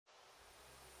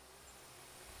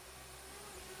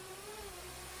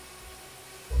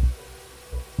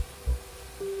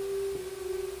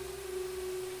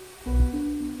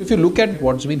If you look at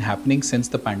what's been happening since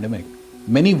the pandemic,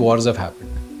 many wars have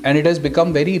happened. And it has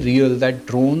become very real that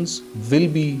drones will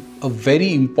be a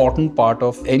very important part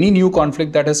of any new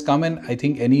conflict that has come, and I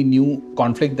think any new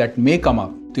conflict that may come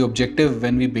up. The objective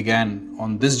when we began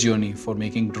on this journey for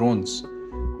making drones,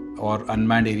 or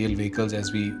unmanned aerial vehicles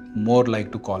as we more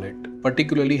like to call it,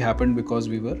 particularly happened because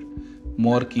we were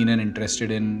more keen and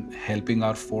interested in helping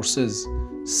our forces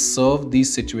serve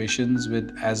these situations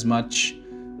with as much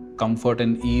comfort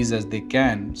and ease as they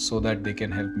can so that they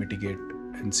can help mitigate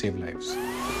and save lives.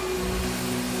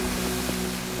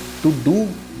 To do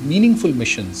meaningful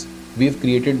missions, we have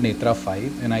created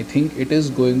NETRA5, and I think it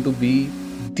is going to be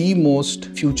the most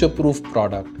future-proof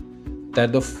product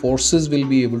that the forces will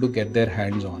be able to get their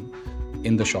hands on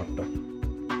in the short term.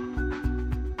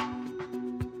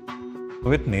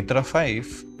 With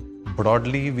NETRA5,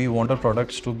 broadly, we want our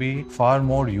products to be far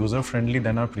more user-friendly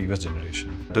than our previous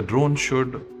generation. The drone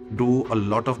should do a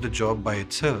lot of the job by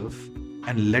itself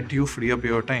and let you free up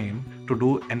your time to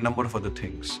do a number of other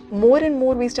things. More and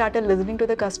more we started listening to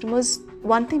the customers.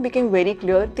 One thing became very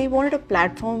clear, they wanted a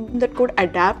platform that could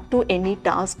adapt to any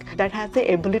task, that has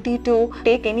the ability to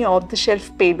take any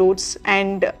off-the-shelf payloads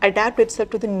and adapt itself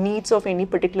to the needs of any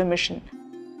particular mission.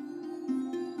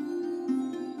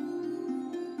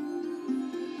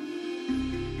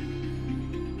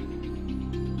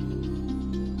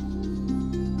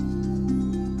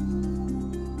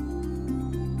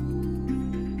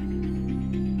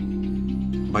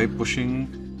 By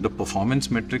pushing the performance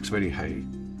metrics very high,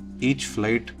 each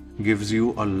flight gives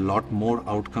you a lot more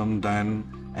outcome than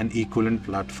an equivalent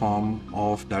platform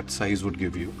of that size would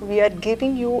give you. We are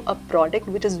giving you a product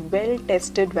which is well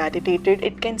tested, validated.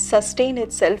 It can sustain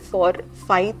itself for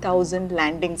 5,000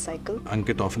 landing cycle.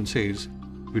 Ankit often says,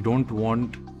 we don't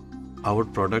want our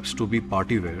products to be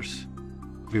party wares.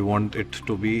 We want it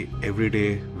to be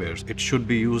everyday wares. It should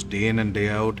be used day in and day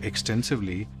out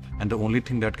extensively. And the only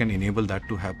thing that can enable that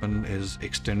to happen is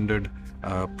extended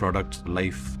product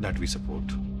life that we support.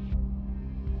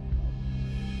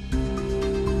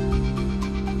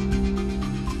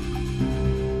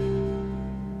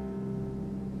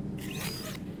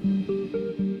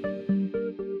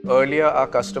 Earlier, our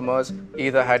customers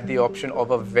either had the option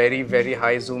of a very, very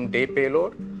high zoom day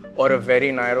payload or a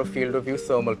very narrow field of view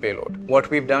thermal payload. What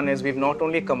we've done is we've not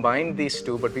only combined these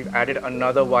two, but we've added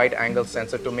another wide angle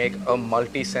sensor to make a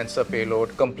multi-sensor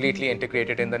payload completely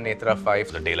integrated in the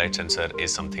NETRA5. The daylight sensor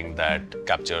is something that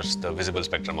captures the visible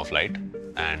spectrum of light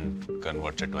and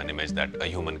converts it to an image that a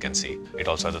human can see. It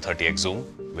also has a 30x zoom,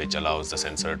 which allows the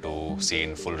sensor to see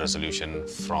in full resolution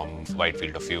from wide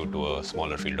field of view to a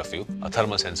smaller field of view. A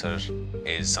thermal sensor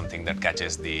is something that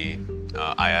catches the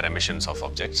IR emissions of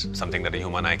objects, something that a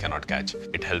human eye cannot catch.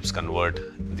 It helps convert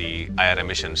the IR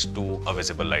emissions to a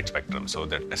visible light spectrum, so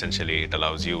that essentially it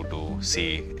allows you to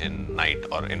see in night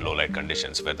or in low light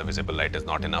conditions where the visible light is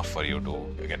not enough for you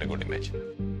to get a good image.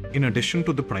 In addition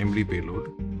to the primary payload,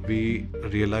 we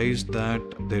realized that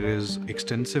there is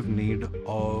extensive need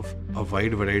of a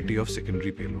wide variety of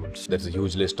secondary payloads. There's a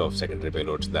huge list of secondary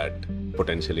payloads that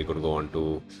potentially could go on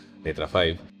to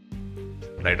NETRA5.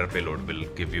 LiDAR payload will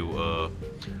give you a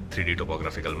 3D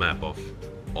topographical map of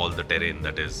all the terrain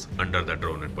that is under the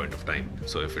drone at point of time.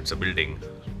 So if it's a building,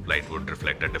 light would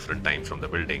reflect at different times from the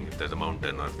building. If there's a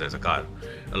mountain or if there's a car,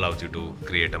 allows you to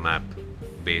create a map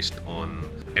based on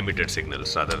emitted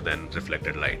signals rather than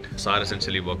reflected light. SAR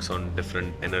essentially works on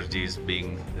different energies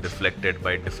being reflected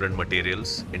by different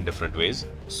materials in different ways.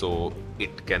 So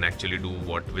it can actually do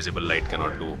what visible light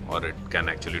cannot do, or it can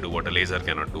actually do what a laser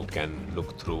cannot do. It can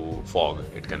look through fog,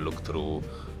 it can look through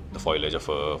the foliage of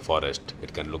a forest,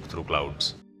 it can look through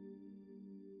clouds.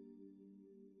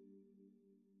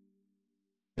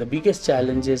 The biggest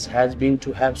challenges has been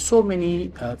to have so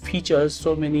many features,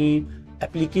 so many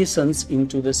applications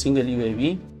into the single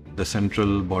UAV. The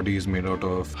central body is made out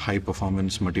of high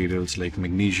performance materials like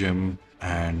magnesium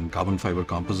and carbon fiber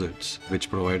composites,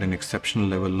 which provide an exceptional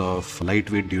level of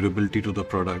lightweight durability to the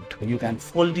product. You can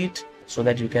fold it so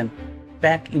that you can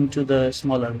pack into the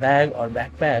smaller bag or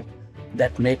backpack.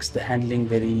 That makes the handling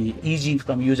very easy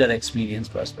from user experience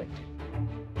perspective.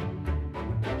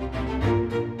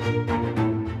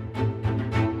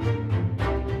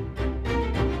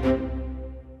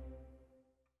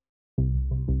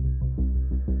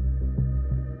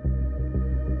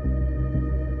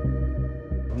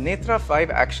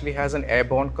 NETRA5 actually has an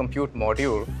airborne compute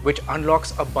module which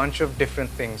unlocks a bunch of different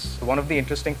things. One of the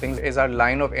interesting things is our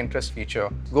line of interest feature.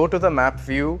 Go to the map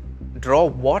view, draw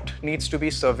what needs to be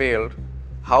surveilled,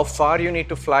 how far you need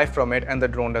to fly from it, and the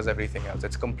drone does everything else.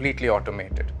 It's completely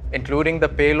automated, including the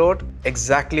payload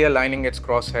exactly aligning its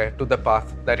crosshair to the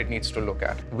path that it needs to look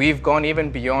at. We've gone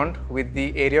even beyond with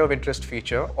the area of interest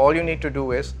feature. All you need to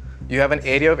do is, you have an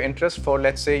area of interest for,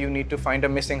 let's say you need to find a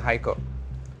missing hiker.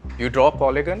 You draw a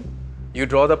polygon, you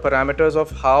draw the parameters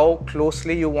of how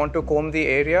closely you want to comb the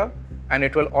area, and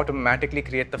it will automatically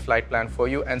create the flight plan for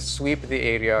you and sweep the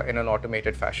area in an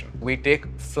automated fashion. We take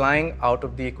flying out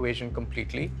of the equation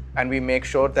completely, and we make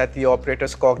sure that the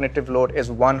operator's cognitive load is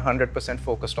 100%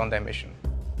 focused on their mission.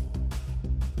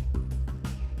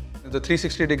 The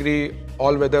 360-degree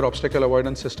all-weather obstacle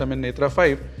avoidance system in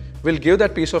NETRA5 will give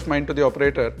that peace of mind to the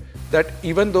operator that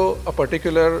even though a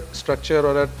particular structure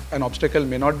or an obstacle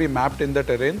may not be mapped in the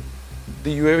terrain,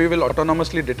 the UAV will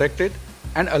autonomously detect it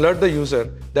and alert the user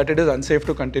that it is unsafe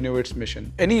to continue its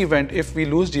mission. Any event, if we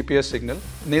lose GPS signal,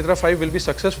 NETRA5 will be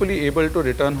successfully able to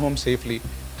return home safely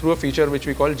through a feature which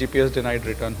we call GPS denied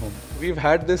return home. We've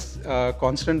had this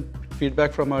constant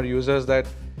feedback from our users that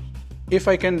if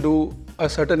I can do a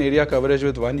certain area coverage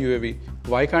with one UAV,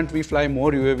 why can't we fly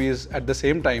more UAVs at the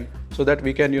same time so that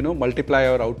we can, multiply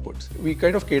our outputs? We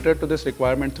kind of cater to this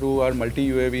requirement through our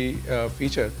multi-UAV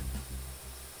feature.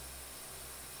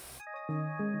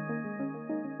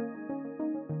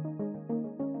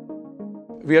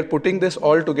 We are putting this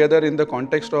all together in the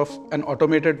context of an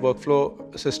automated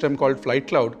workflow system called Flight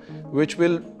Cloud, which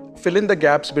will fill in the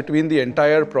gaps between the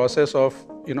entire process of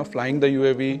flying the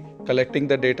UAV, collecting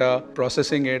the data,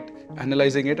 processing it,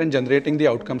 analyzing it, and generating the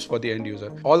outcomes for the end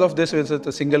user. All of this is at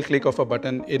a single click of a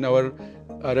button in our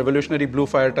revolutionary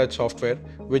Bluefire Touch software,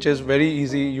 which is very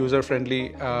easy,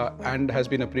 user-friendly, and has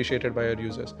been appreciated by our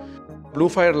users.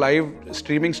 Bluefire Live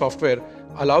streaming software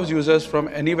allows users from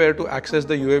anywhere to access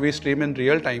the UAV stream in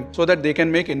real time so that they can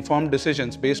make informed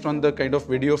decisions based on the kind of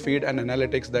video feed and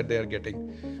analytics that they are getting.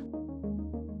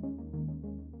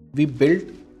 We built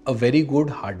a very good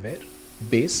hardware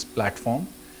base platform.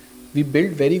 We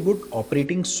built very good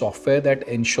operating software that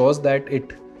ensures that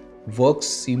it works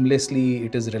seamlessly,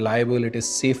 it is reliable, it is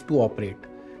safe to operate.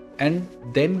 And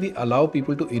then we allow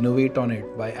people to innovate on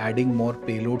it by adding more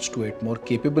payloads to it, more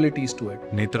capabilities to it.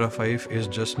 NETRA5 is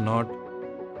just not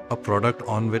a product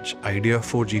on which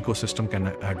IdeaForge ecosystem can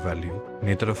add value.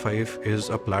 NETRA5 is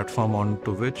a platform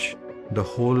onto which the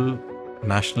whole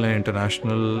national and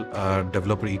international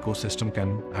developer ecosystem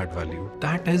can add value.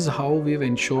 That is how we've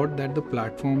ensured that the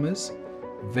platform is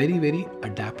very, very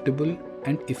adaptable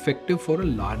and effective for a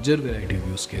larger variety of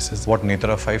use cases. What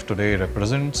NETRA5 today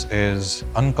represents is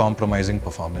uncompromising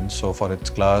performance. So for its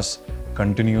class,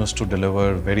 continues to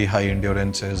deliver very high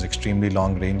endurances, extremely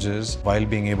long ranges, while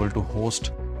being able to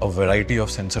host a variety of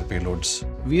sensor payloads.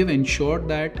 We have ensured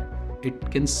that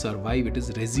it can survive, it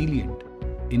is resilient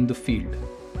in the field,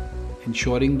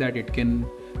 ensuring that it can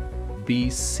be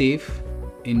safe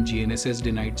in GNSS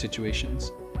denied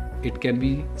situations. It can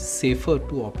be safer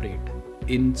to operate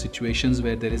in situations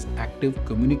where there is active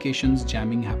communications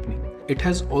jamming happening. It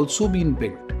has also been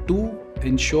built to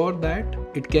ensure that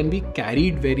it can be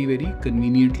carried very, very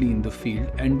conveniently in the field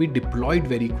and be deployed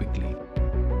very quickly.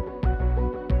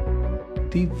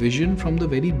 The vision from the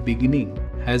very beginning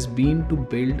has been to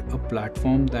build a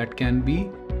platform that can be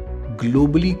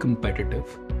globally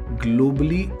competitive,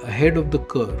 globally ahead of the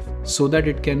curve, so that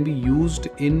it can be used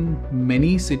in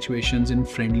many situations in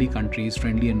friendly countries,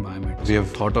 friendly environments. We have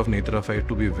thought of NETRA5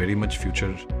 to be very much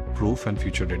future-proof and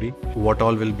future-ready. What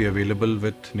all will be available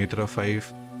with NETRA5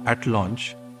 at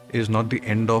launch is not the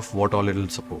end of what all it will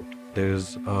support. There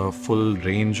is a full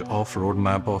range of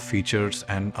roadmap of features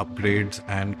and upgrades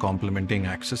and complementing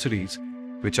accessories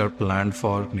which are planned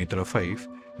for NETRA5,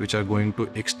 which are going to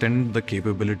extend the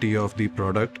capability of the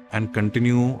product and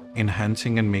continue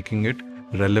enhancing and making it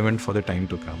relevant for the time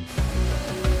to come.